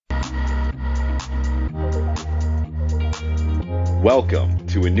Welcome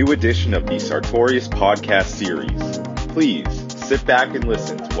to a new edition of the Sartorius podcast series. Please sit back and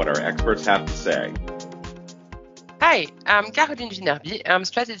listen to what our experts have to say. Hi, I'm Caroline Ginerbi. I'm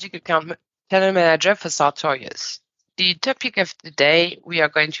Strategic Account Channel Manager for Sartorius. The topic of the day, we are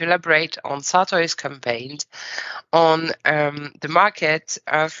going to elaborate on Sartorius campaigns on the market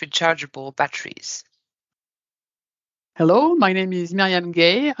of rechargeable batteries. Hello, my name is Myriam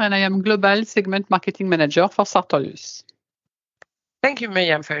Gay, and I am Global Segment Marketing Manager for Sartorius. Thank you,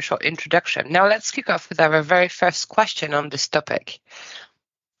 Myriam, for a short introduction. Now let's kick off with our very first question on this topic.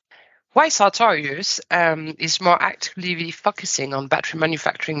 Why Sartorius is more actively focusing on battery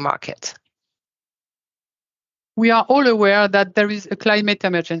manufacturing market? We are all aware that there is a climate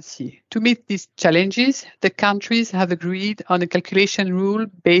emergency. To meet these challenges, the countries have agreed on a calculation rule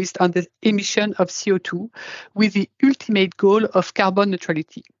based on the emission of CO2 with the ultimate goal of carbon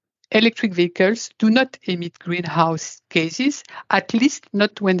neutrality. Electric vehicles do not emit greenhouse gases, at least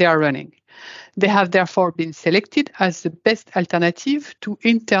not when they are running. They have therefore been selected as the best alternative to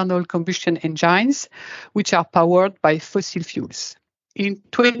internal combustion engines, which are powered by fossil fuels. In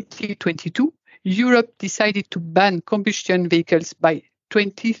 2022, Europe decided to ban combustion vehicles by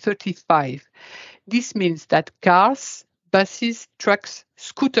 2035. This means that cars, buses, trucks,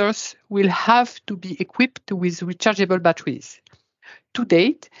 scooters will have to be equipped with rechargeable batteries. To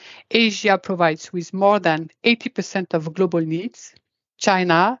date, Asia provides with more than 80% of global needs.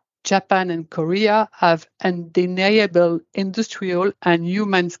 China, Japan, and Korea have undeniable industrial and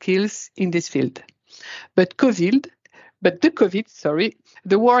human skills in this field. But the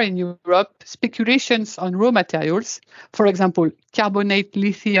war in Europe, speculations on raw materials, for example, carbonate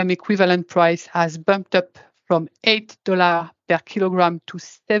lithium equivalent price has bumped up from $8 per kilogram to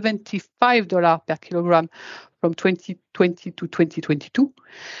 $75 per kilogram from 2020 to 2022.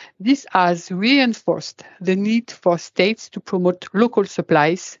 This has reinforced the need for states to promote local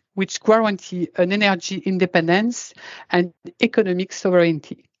supplies, which guarantee an energy independence and economic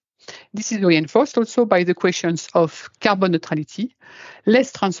sovereignty. This is reinforced also by the questions of carbon neutrality.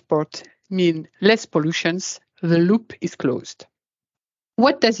 Less transport means less pollutions. The loop is closed.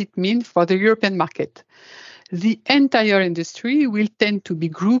 What does it mean for the European market? The entire industry will tend to be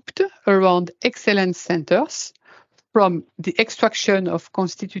grouped around excellence centers, from the extraction of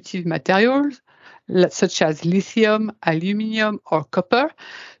constitutive materials such as lithium, aluminium, or copper,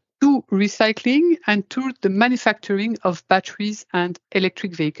 to recycling and to the manufacturing of batteries and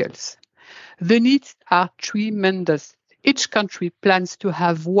electric vehicles. The needs are tremendous. Each country plans to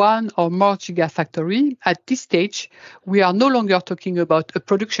have one or more gigafactory. At this stage, we are no longer talking about a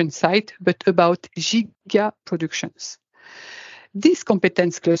production site, but about giga productions. These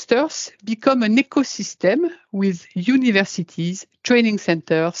competence clusters become an ecosystem with universities, training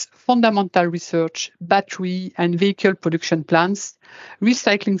centers, fundamental research, battery and vehicle production plants,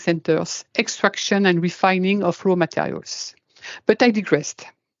 recycling centers, extraction and refining of raw materials. But I digressed.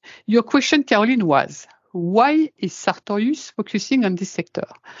 Your question, Caroline, was, why is Sartorius focusing on this sector?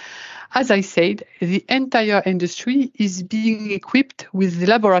 As I said, the entire industry is being equipped with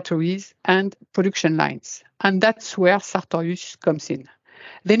laboratories and production lines. And that's where Sartorius comes in.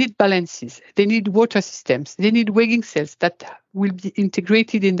 They need balances, they need water systems, they need weighing cells that will be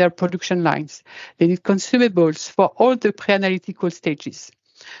integrated in their production lines. They need consumables for all the pre-analytical stages.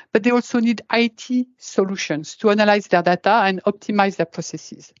 But they also need IT solutions to analyze their data and optimize their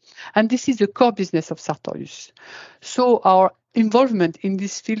processes. And this is the core business of Sartorius. So our involvement in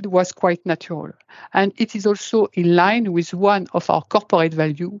this field was quite natural. And it is also in line with one of our corporate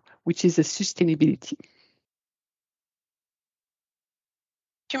value, which is the sustainability.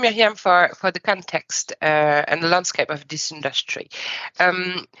 Thank you, Myriam, for the context and the landscape of this industry.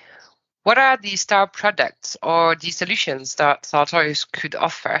 What are the star products or the solutions that Sartorius could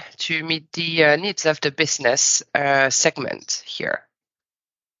offer to meet the needs of the business segment here?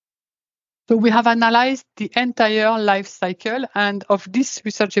 So we have analyzed the entire life cycle and of these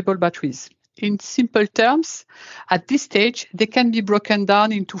rechargeable batteries. In simple terms, at this stage, they can be broken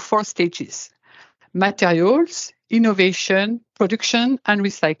down into 4 stages: materials, innovation, production, and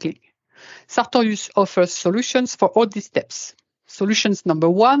recycling. Sartorius offers solutions for all these steps. Solutions number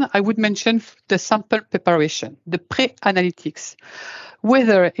 1, I would mention the sample preparation, the pre-analytics.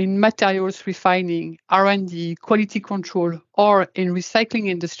 Whether in materials refining, R&D, quality control, or in recycling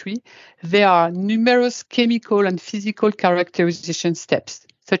industry, there are numerous chemical and physical characterization steps,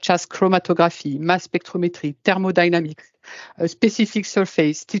 such as chromatography, mass spectrometry, thermodynamics, specific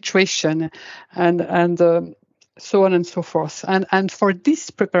surface, titration, and so on and so forth. And for these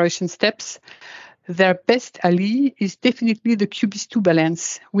preparation steps, their best ally is definitely the Cubis 2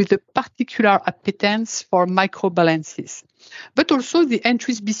 balance, with a particular appetence for microbalances. but also the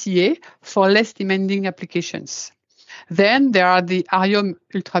entries BCA for less demanding applications. Then there are the Arium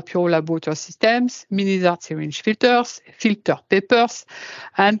ultra-pure lab water systems, mini-dart syringe filters, filter papers,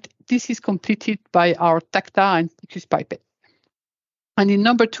 and this is completed by our Tacta and Ticus pipette. And in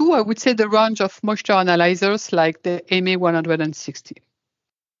number 2, I would say the range of moisture analyzers like the MA 160.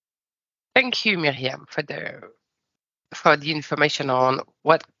 Thank you, Myriam, for the information on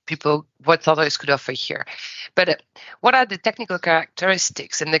what Sartorius could offer here. But what are the technical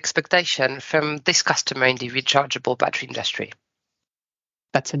characteristics and expectation from this customer in the rechargeable battery industry?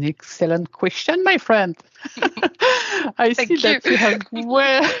 That's an excellent question, my friend. I see that you have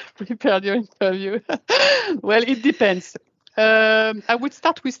well prepared your interview. Well, it depends. I would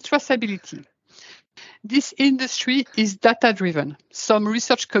start with traceability. This industry is data-driven. Some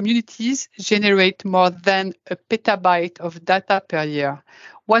research communities generate more than a petabyte of data per year.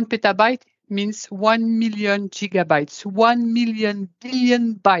 1 petabyte means 1 million gigabytes, 1 million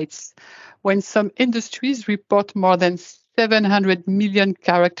billion bytes, when some industries report more than 700 million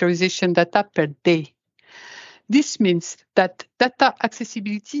characterization data per day. This means that data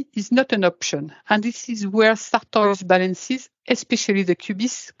accessibility is not an option, and this is where Sartorius balances, especially the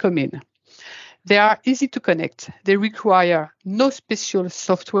Qubis, come in. They are easy to connect. They require no special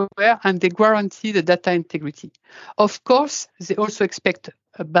software, and they guarantee the data integrity. Of course, they also expect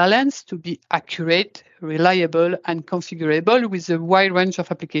a balance to be accurate, reliable, and configurable with a wide range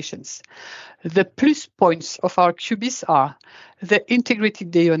of applications. The plus points of our Qubis are the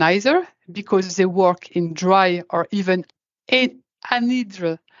integrated deionizer, because they work in dry or even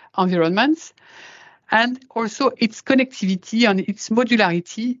anhydrous environments, and also its connectivity and its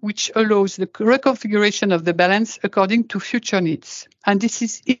modularity, which allows the reconfiguration of the balance according to future needs. And this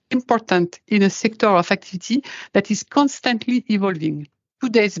is important in a sector of activity that is constantly evolving.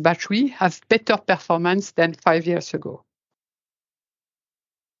 Today's battery have better performance than 5 years ago.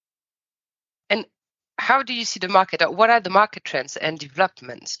 And how do you see the market? What are the market trends and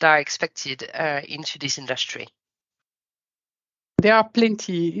developments that are expected into this industry? There are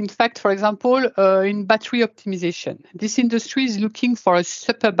plenty. In fact, for example, in battery optimization, this industry is looking for a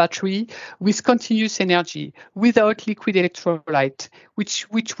super battery with continuous energy, without liquid electrolyte, which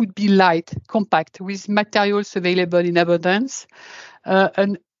would be light, compact, with materials available in abundance,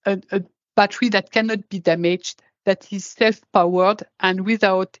 a battery that cannot be damaged, that is self-powered and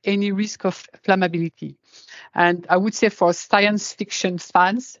without any risk of flammability. And I would say for science fiction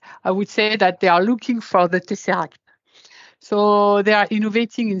fans, I would say that they are looking for the Tesseract. So they are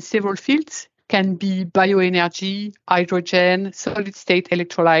innovating in several fields, can be bioenergy, hydrogen, solid-state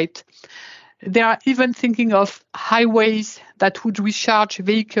electrolyte. They are even thinking of highways that would recharge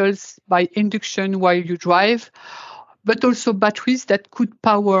vehicles by induction while you drive, but also batteries that could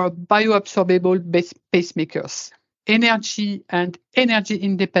power bioabsorbable pacemakers. Energy and energy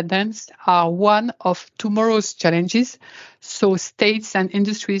independence are one of tomorrow's challenges, so states and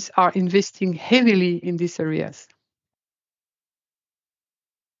industries are investing heavily in these areas.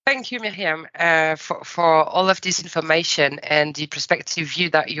 Thank you, Myriam, for all of this information and the perspective view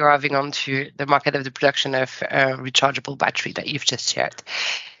that you're having onto the market of the production of rechargeable battery that you've just shared.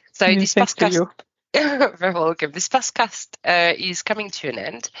 So this podcast, very welcome. This podcast is coming to an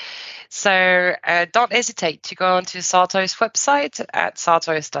end. So don't hesitate to go onto Sartorius website at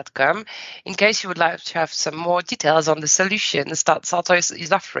sartorius.com in case you would like to have some more details on the solutions that Sartorius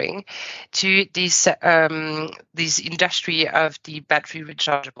is offering to this industry of the battery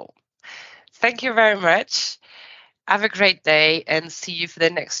rechargeable. Thank you very much. Have a great day and see you for the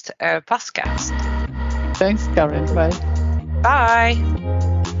next podcast. Thanks, Karen. Bye. Bye.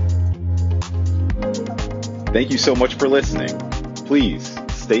 Thank you so much for listening. Please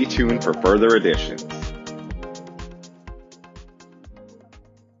stay tuned for further editions.